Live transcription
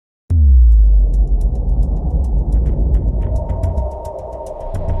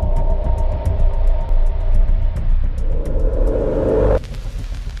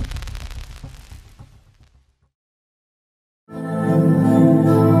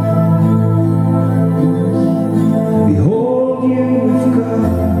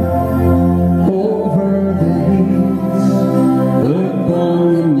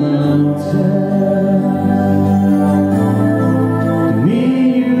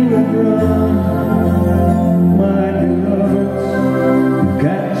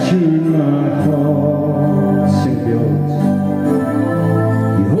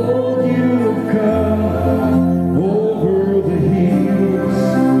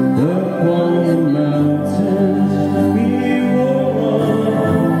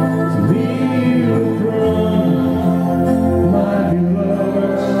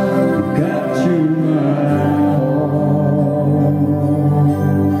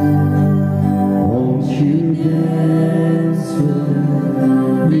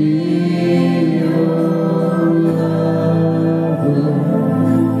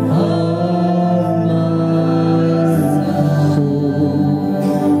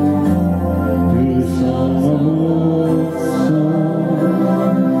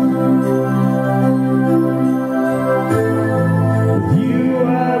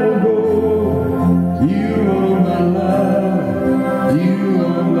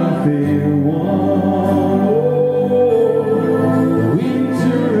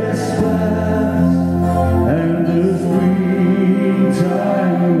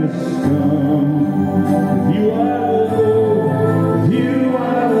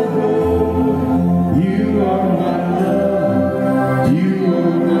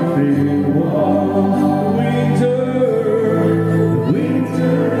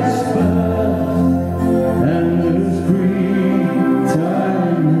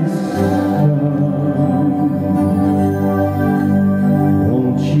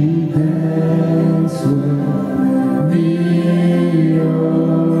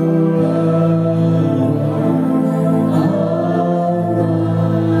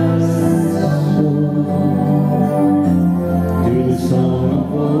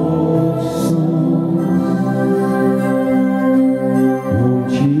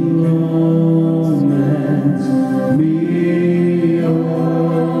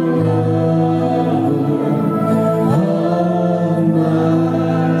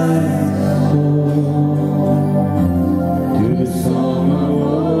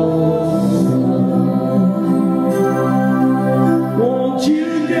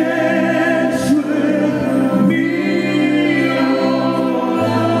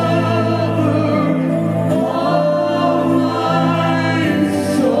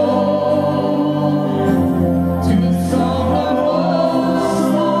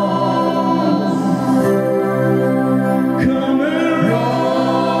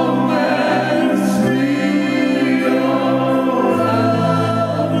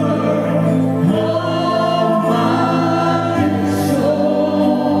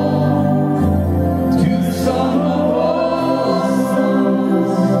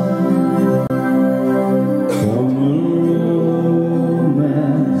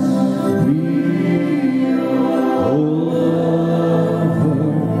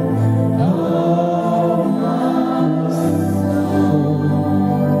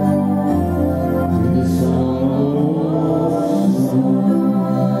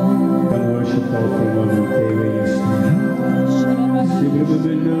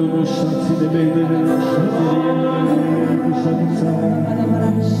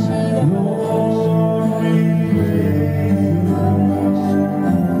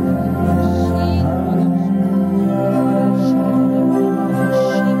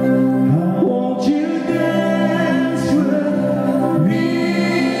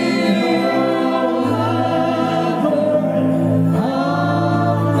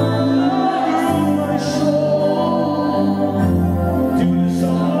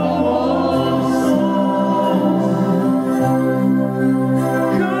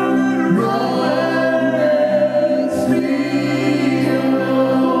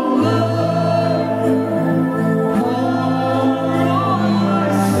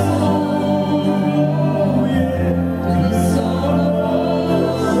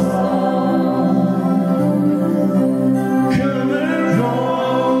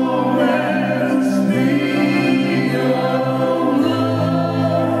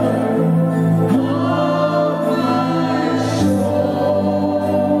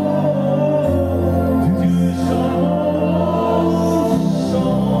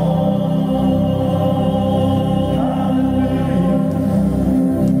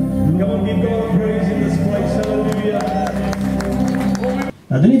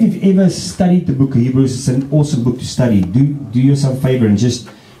Ever studied the book of Hebrews? It's an awesome book to study. Do yourself a favor and just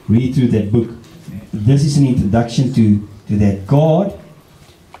read through that book. This is an introduction to that God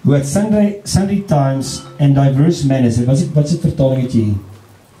who at sundry times and diverse manners, wat is vertaling het jy?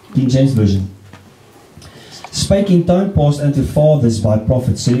 King James Version. Spake in time past unto fathers by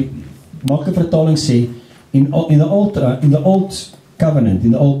prophets. So maak 'n vertaling sê in the old covenant,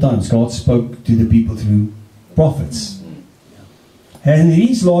 in the old times, God spoke to the people through prophets. And in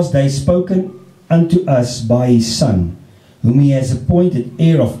these last days spoken unto us by his Son, whom he has appointed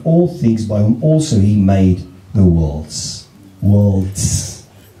heir of all things, by whom also he made the worlds.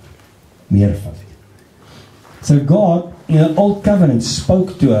 Meervoud. So God, in the old covenant,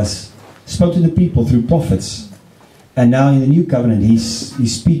 spoke to the people through prophets. And now in the new covenant, he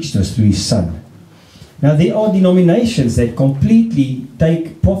speaks to us through his Son. Now there are denominations that completely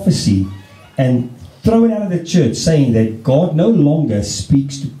take prophecy and throw it out of the church, saying that God no longer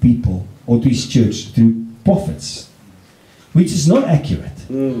speaks to people or to his church through prophets, which is not accurate.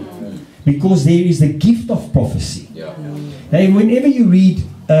 Because there is the gift of prophecy. Now, whenever you read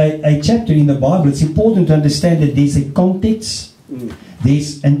a chapter in the Bible, it's important to understand that there's a context,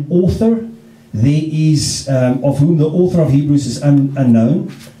 there's an author, there is, of whom the author of Hebrews is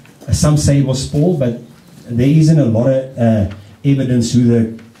unknown. Some say it was Paul, but there isn't a lot of evidence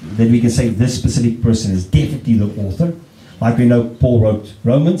that we can say this specific person is definitely the author. Like we know Paul wrote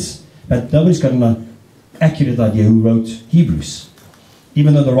Romans, but nobody's got an accurate idea who wrote Hebrews,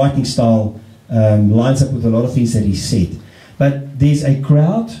 even though the writing style lines up with a lot of things that he said. But there's a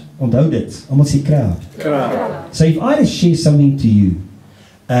crowd, onthou dit, almal sê crowd. So if I just share something to you,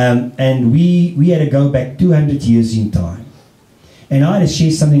 and we had to go back 200 years in time, and I had to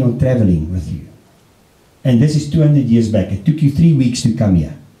share something on traveling with you, and this is 200 years back, it took you 3 weeks to come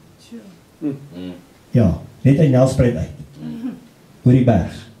here. Ja, net uit Nelspruit uit. Oor die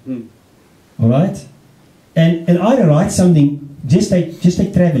berg. Alright? And I write something, just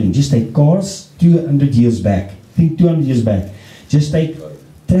like traveling, just like cars 200 years back. Think 200 years back. Just like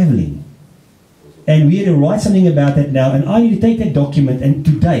traveling. And we had to write something about that now, and I need to take that document and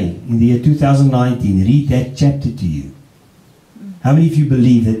today, in the year 2019, read that chapter to you. How many of you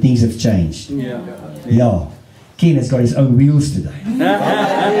believe that things have changed? Yeah. Ken has got his own wheels today.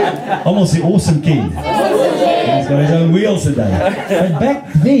 Almost the awesome Ken. He's got his own wheels today. But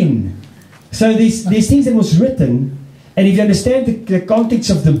back then, so there's things that was written, and if you understand the context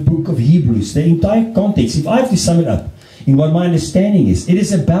of the book of Hebrews, the entire context, if I have to sum it up in what my understanding is, it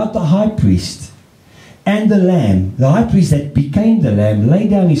is about the high priest and the lamb, the high priest that became the lamb, laid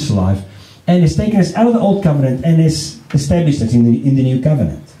down his life, and has taken us out of the old covenant and has established us in the new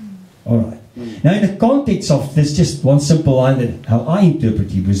covenant. Alright. Now in the context of this, just one simple line that how I interpret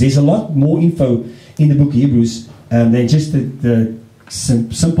Hebrews, there's a lot more info in the book of Hebrews than just the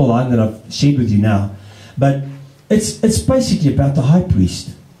simple line that I've shared with you now. But it's basically about the high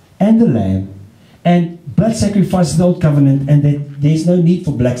priest and the lamb and blood sacrifices in the old covenant, and that there's no need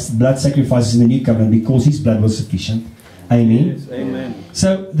for blood sacrifices in the new covenant because his blood was sufficient. Amen. Yes, amen.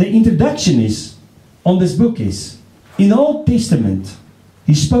 So the introduction is on this book is in the Old Testament.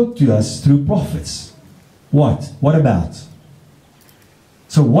 He spoke to us through prophets. What? What about?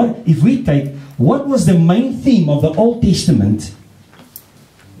 So what, if we take, what was the main theme of the Old Testament?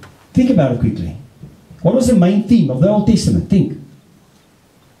 Think about it quickly. What was the main theme of the Old Testament? Think.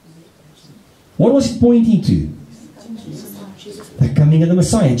 What was it pointing to? The coming of the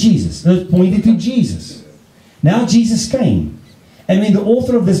Messiah, Jesus. It pointed to Jesus. Now Jesus came. And when the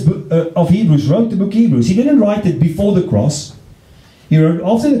author of this book, of Hebrews wrote the book of Hebrews, he didn't write it before the cross. He wrote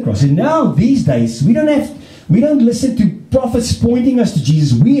after the cross. And now, these days, we don't listen to prophets pointing us to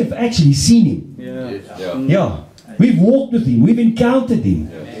Jesus. We have actually seen him. Yeah. We've walked with him. We've encountered him.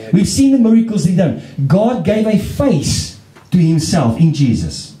 We've seen the miracles he's done. God gave a face to himself in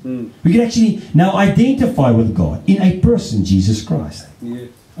Jesus. We can actually now identify with God in a person, Jesus Christ.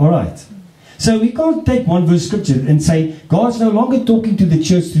 Alright. So we can't take one verse scripture and say God's no longer talking to the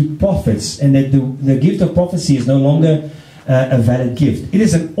church through prophets, and that the gift of prophecy is no longer a valid gift. It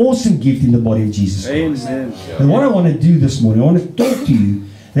is an awesome gift in the body of Jesus Christ. Amen. And what I want to do this morning, I want to talk to you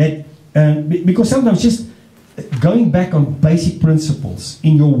that because sometimes just going back on basic principles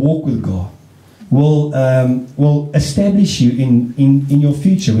in your walk with God will establish you in your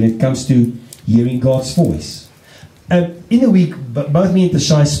future when it comes to hearing God's voice. In the week, both me and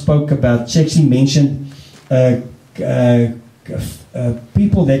Tashai spoke about, she actually mentioned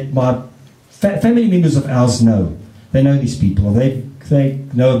people that my family members of ours know. They know these people, or they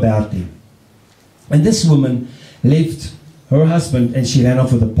know about them. And this woman left her husband and she ran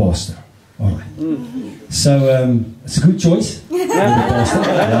off with a pastor. All right. So it's a good choice. With the pastor,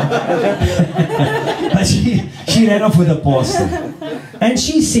 but she ran off with a pastor. And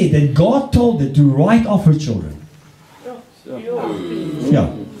she said that God told her to write off her children. Ja,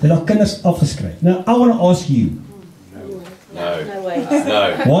 dat haar kinders afgeskryf. Now, I want to ask you. No way.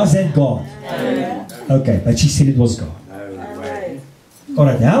 No. Was that God? No. Okay, but she said it was God.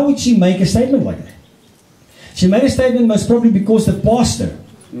 Alright, how would she make a statement like that? She made a statement most probably because the pastor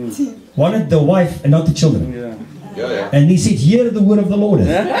wanted the wife and not the children. And he said, hear the word of the Lord.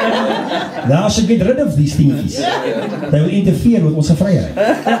 Thou should get rid of these thingies. They will interfere with onze vryheid.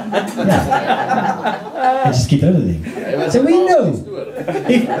 And just get rid of them. So we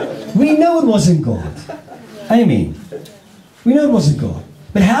know it wasn't God. Amen. We know it wasn't God.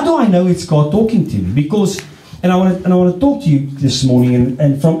 But how do I know it's God talking to me? Because, and I want to talk to you this morning,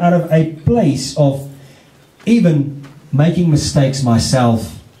 and from out of a place of even making mistakes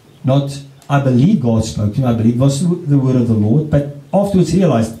myself. Not, I believe God spoke to me, I believe it was the word of the Lord, but afterwards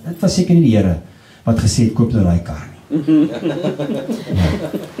realized, dit was seker nie die Here wat gesê het, koop die raai kar nie.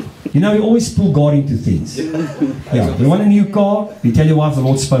 You know, we always pull God into things. Yeah, you want a new car? You tell your wife the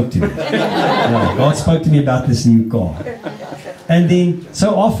Lord spoke to me. Yeah, God spoke to me about this new car. And then,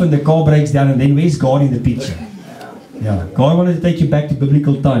 so often the car breaks down, and then where's God in the picture? Yeah, God wanted to take you back to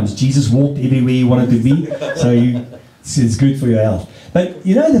biblical times. Jesus walked everywhere he wanted to be, so it's good for your health. But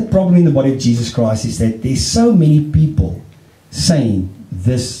you know the problem in the body of Jesus Christ is that there's so many people saying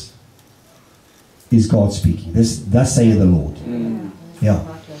this is God speaking. Thus saith the Lord. Yeah.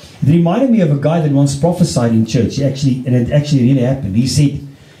 It reminded me of a guy that once prophesied in church. And it actually really happened. He said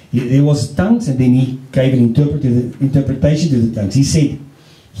there was tongues, and then he gave an interpretation to the tongues. He said,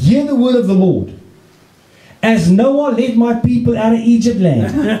 hear the word of the Lord. As Noah led my people out of Egypt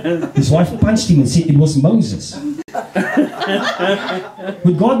land. His wife punched him and said it was Moses.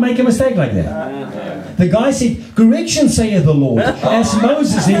 Would God make a mistake like that? The guy said, correction saith the Lord, as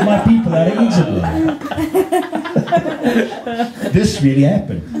Moses led my people out of Egypt land. This really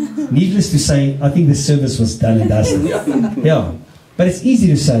happened. Needless to say, I think the service was done and dusted. Yeah. But it's easy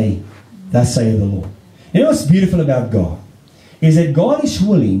to say, thus saith the Lord. You know what's beautiful about God? Is that God is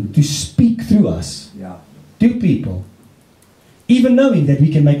willing to speak through us. To people, even knowing that we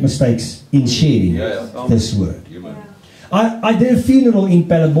can make mistakes in sharing this word. I did a funeral in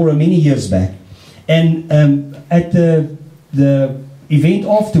Palabora many years back, and at the event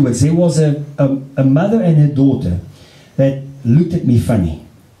afterwards, there was a mother and her daughter that looked at me funny.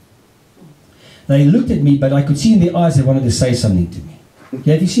 They looked at me, but I could see in their eyes they wanted to say something to me.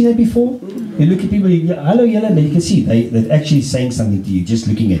 Yeah, have you seen that before? You look at people, hello, yellow, and you can see they're actually saying something to you, just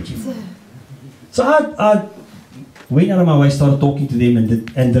looking at you. So I went out of my way, started talking to them,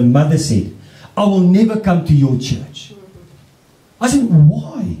 and the mother said, I will never come to your church. I said,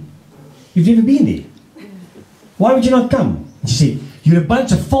 why? You've never been there. Why would you not come? And she said, you're a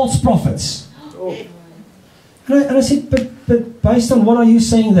bunch of false prophets. And I said, but based on what are you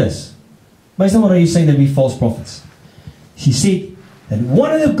saying this? Based on what are you saying that we're false prophets? She said that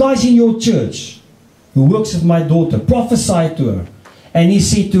one of the guys in your church who works with my daughter prophesied to her. And he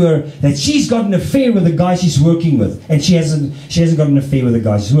said to her that she's got an affair with the guy she's working with. And she hasn't got an affair with the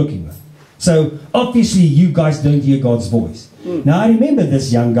guy she's working with. So, obviously, you guys don't hear God's voice. Now, I remember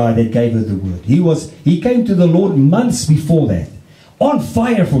this young guy that gave her the word. He came to the Lord months before that. On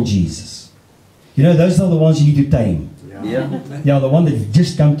fire for Jesus. You know, those are the ones you need to tame. Yeah, the one that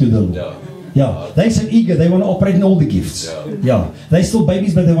just come to the Lord. Yeah, they're so eager, they want to operate in all the gifts. Yeah, they're still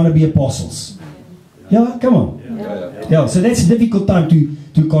babies, but they want to be apostles. Yeah, come on. Yeah, so that's a difficult time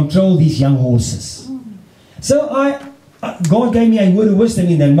to control these young horses. So God gave me a word of wisdom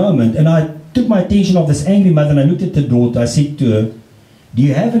in that moment, and I took my attention off this angry mother, and I looked at the daughter. I said to her, do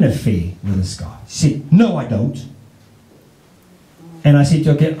you have an affair with this guy? She said, no, I don't. And I said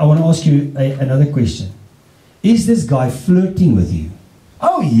to her, okay, I want to ask you another question. Is this guy flirting with you?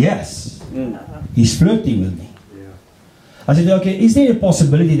 Oh, yes. He's flirting with me. I said, okay, is there a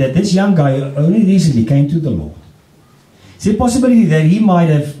possibility that this young guy only recently came to the Lord? Is there a possibility that he might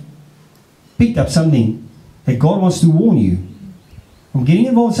have picked up something that God wants to warn you from getting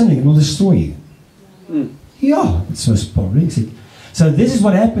involved in something that will destroy you? Yeah, it's most probably. So this is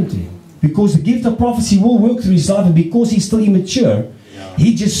what happened to him. Because the gift of prophecy will work through his life, and because he's still immature,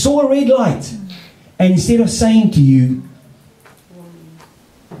 he just saw a red light. And instead of saying to you,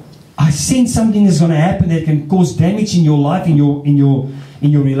 I sense something is going to happen that can cause damage in your life, in your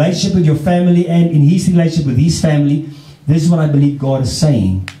relationship with your family, and in his relationship with his family, this is what I believe God is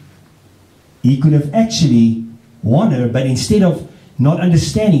saying. He could have actually warned her, but instead of not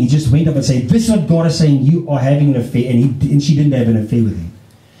understanding, he just went up and said, this is what God is saying, you are having an affair, and she didn't have an affair with him.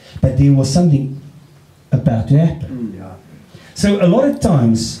 But there was something about to happen. So a lot of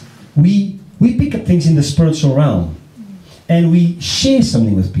times, we pick up things in the spiritual realm, and we share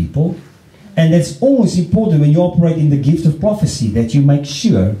something with people, and that's always important when you operate in the gift of prophecy, that you make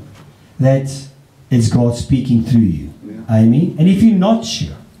sure that it's God speaking through you. Amen. And if you're not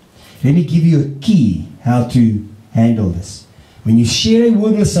sure, let me give you a key how to handle this. When you share a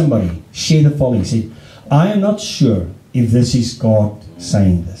word with somebody, share the following. Say, I am not sure if this is God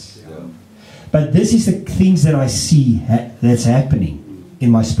saying this. But this is the things that I see that's happening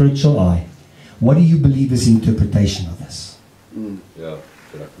in my spiritual eye. What do you believe is the interpretation of this?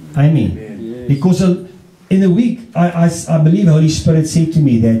 Amen. Because in the week, I believe the Holy Spirit said to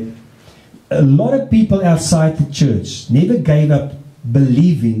me that a lot of people outside the church never gave up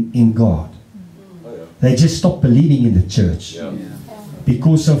believing in God. They just stopped believing in the church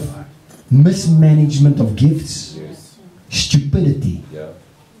because of mismanagement of gifts, stupidity.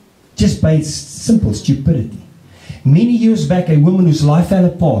 Just by its simple stupidity. Many years back, a woman whose life fell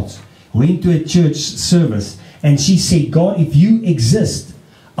apart went to a church service, and she said, God, if you exist,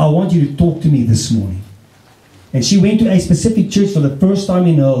 I want you to talk to me this morning. And she went to a specific church for the first time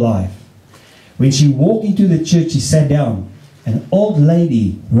in her life. When she walked into the church, she sat down. An old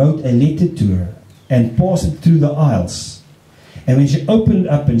lady wrote a letter to her and passed it through the aisles. And when she opened it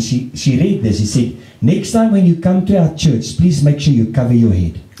up and she read this, she said, next time when you come to our church, please make sure you cover your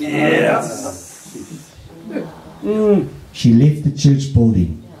head. She left the church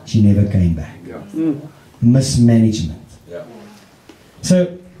building. She never came back. Mismanagement.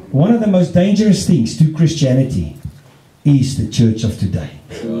 So, one of the most dangerous things to Christianity is the church of today.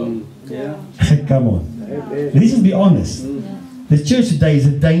 Come on. Let's just be honest. The church today is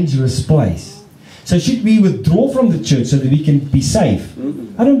a dangerous place. So should we withdraw from the church so that we can be safe?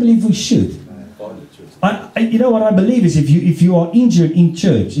 I don't believe we should. You know what I believe is if you are injured in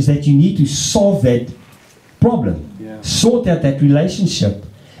church, is that you need to solve that problem. Sort out that relationship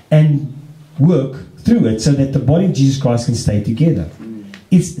and work through it so that the body of Jesus Christ can stay together.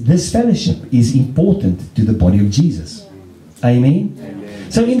 This fellowship is important to the body of Jesus. Amen?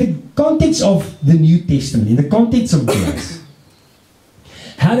 So in the context of the New Testament, in the context of grace,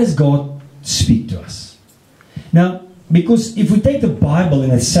 how does God speak to us? Now, because if we take the Bible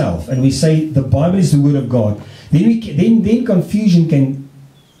in itself and we say the Bible is the Word of God, then confusion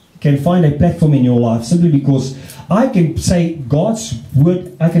can find a platform in your life simply because I can say God's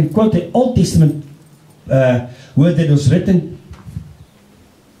Word, I can quote the Old Testament word that was written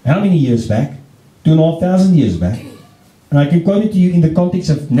how many years back? 2,500 years back. And I can quote it to you in the context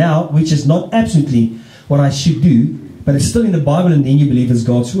of now, which is not absolutely what I should do, but it's still in the Bible, and then you believe it's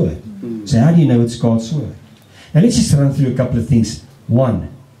God's Word. So how do you know it's God's Word? Now let's just run through a couple of things.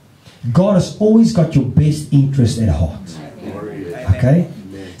 One, God has always got your best interest at heart. Okay?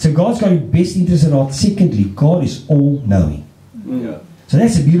 So God's got your best interest at heart. Secondly, God is all-knowing. So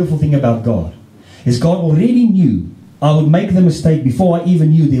that's the beautiful thing about God. Is God already knew I would make the mistake before I even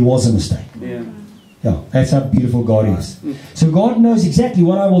knew there was a mistake. Yeah, that's how beautiful God is. So God knows exactly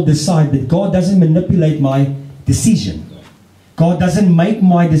what I will decide, but God doesn't manipulate my decision. God doesn't make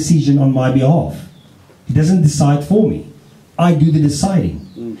my decision on my behalf. He doesn't decide for me. I do the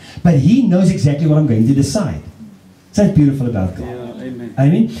deciding. But He knows exactly what I'm going to decide. So that's beautiful about God.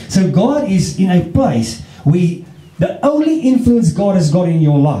 Amen. So God is in a place where the only influence God has got in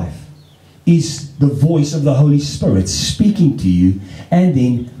your life is the voice of the Holy Spirit speaking to you and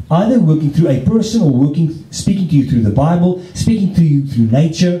then either working through a person or speaking to you through the Bible, speaking to you through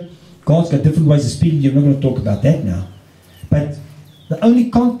nature. God's got different ways of speaking to you. I'm not going to talk about that now. But the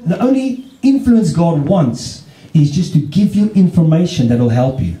only influence God wants is just to give you information that will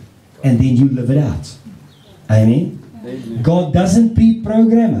help you. And then you live it out. Amen? Amen. God doesn't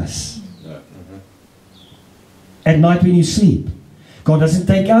pre-program us. At night when you sleep. God doesn't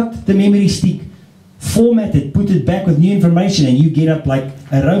take out the memory stick, format it, put it back with new information, and you get up like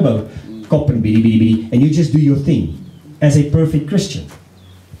a robo, and you just do your thing as a perfect Christian.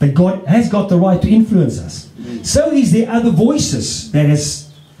 But God has got the right to influence us. So is there other voices that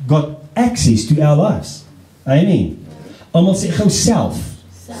has got access to our lives. Amen. Almal sê gou self.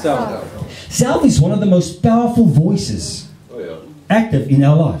 Self is one of the most powerful voices active in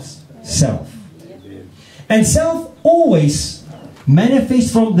our lives. Self. And self always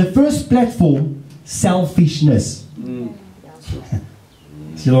manifests from the first platform, selfishness.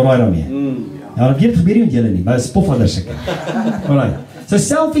 Is jy alright daarmee? Nou, ek weet dit gebeur nie met julle nie, maar dit is pofvadders seker. Alright. So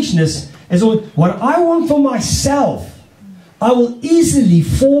selfishness is what I want for myself. I will easily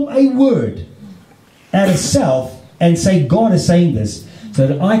form a word out of self and say God is saying this so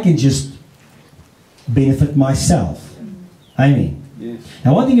that I can just benefit myself. Amen. Yes.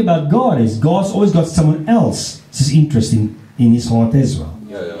 Now one thing about God is God's always got someone else's interest in his heart as well.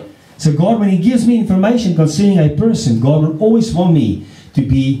 Yeah. So God, when he gives me information concerning a person, God will always want me to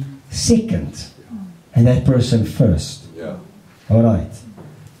be second and that person first. Yeah. Alright.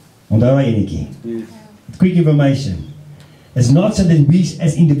 Onthou hy enetjie. Yes. Quick information. It's not so that we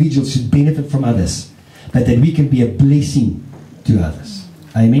as individuals should benefit from others, but that we can be a blessing to others.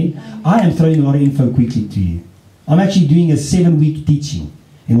 Amen. I am throwing a lot of info quickly to you. I'm actually doing a 7-week teaching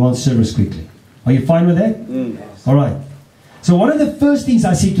in one service quickly. Are you fine with that? Alright. So one of the first things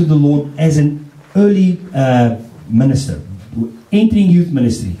I said to the Lord as an early minister, entering youth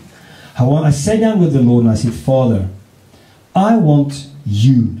ministry, I sat down with the Lord and I said, Father, I want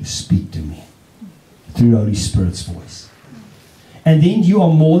you to speak to me through Holy Spirit's voice. And then you are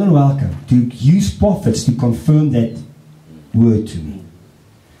more than welcome to use prophets to confirm that word to me.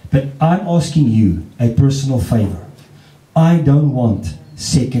 But I'm asking you a personal favor. I don't want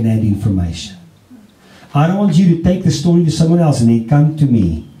second-hand information. I don't want you to take the story to someone else and then come to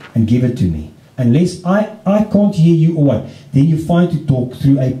me and give it to me. Unless I can't hear you or what, then you find to talk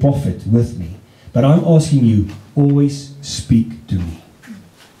through a prophet with me. But I'm asking you, always speak to me.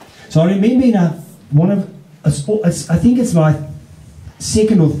 So I remember in I think it's my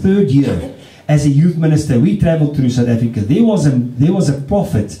second or third year as a youth minister, we traveled through South Africa. There was a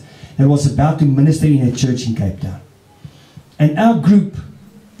prophet that was about to minister in a church in Cape Town. And our group,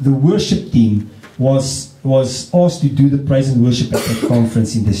 the worship team, was asked to do the praise and worship at that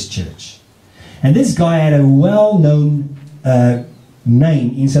conference in this church. And this guy had a well-known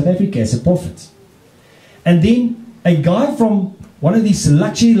name in South Africa as a prophet. And then a guy from one of these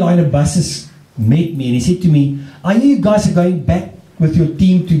luxury liner buses met me and he said to me, "Are you guys going back with your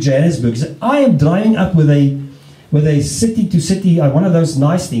team to Johannesburg?" He said, "I am driving up with a city to city, one of those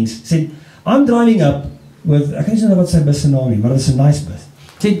nice things." He said, "I'm driving up with," I can't know what sy bus naam is, but it's a nice bus.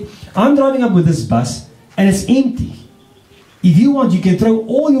 He said, "I'm driving up with this bus and it's empty. If you want, you can throw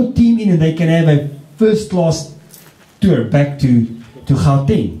all your team in and they can have a first class tour back to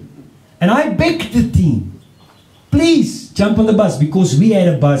Gauteng." And I begged the team, please jump on the bus, because we had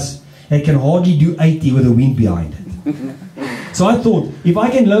a bus that can hardly do 80 with the wind behind it. So I thought, if I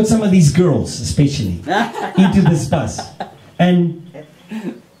can load some of these girls, especially, into this bus, and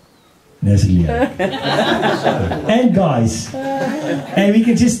guys, and we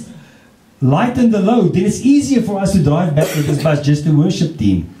can just lighten the load, then it's easier for us to drive back with this bus, just the worship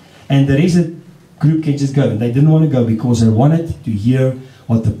team, and the rest of the group can just go. And they didn't want to go because they wanted to hear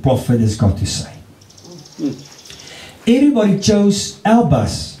what the prophet has got to say. Everybody chose our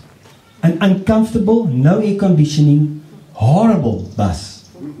bus, an uncomfortable, no air conditioning, horrible bus,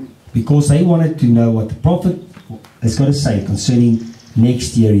 because they wanted to know what the prophet has got to say concerning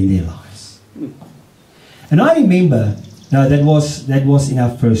next year in their lives. And I remember, no, that was in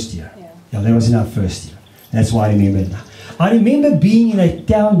our first year. Yeah, that was in our first year. That's why I remember it now. I remember being in a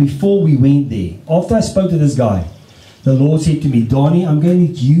town before we went there. After I spoke to this guy, the Lord said to me, "Donnie, I'm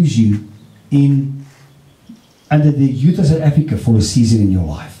going to use you under the youth of South Africa for a season in your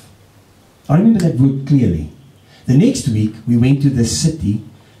life." I remember that word clearly. The next week, we went to this city,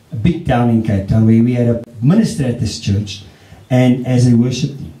 a big town in Cape Town, where we had a minister at this church, and as a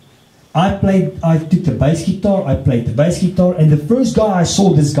worship team. I took the bass guitar, I played the bass guitar, and the first guy I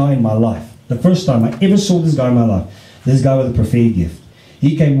saw this guy in my life, the first time I ever saw this guy in my life, this guy with a prophetic gift.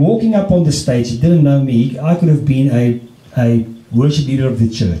 He came walking up on the stage, he didn't know me, I could have been a worship leader of the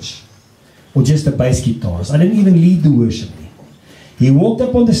church, or just a bass guitarist. I didn't even lead the worship. He walked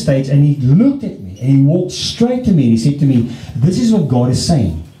up on the stage and he looked at me and he walked straight to me and he said to me, this is what God is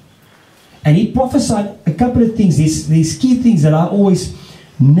saying. And he prophesied a couple of things. These key things that I always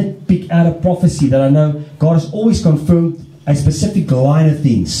nitpick out of prophecy, that I know God has always confirmed a specific line of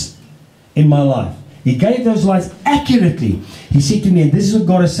things in my life. He gave those lines accurately. He said to me, and this is what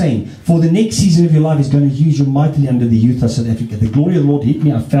God is saying, for the next season of your life, He's going to use you mightily under the youth of South Africa. The glory of the Lord hit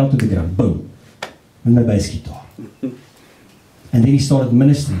me, I fell to the ground. Boom. With my bass guitar. And then he started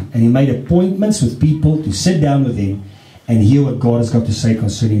ministering. And he made appointments with people to sit down with him and hear what God has got to say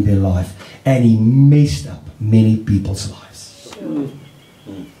concerning their life. And he messed up many people's lives.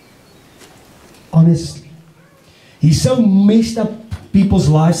 Honestly. He so messed up people's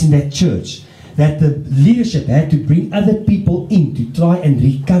lives in that church that the leadership had to bring other people in to try and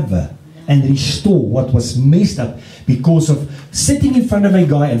recover and restore what was messed up because of sitting in front of a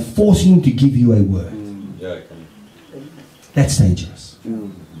guy and forcing him to give you a word. That's dangerous.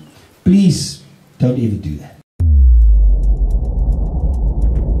 Please don't ever do that.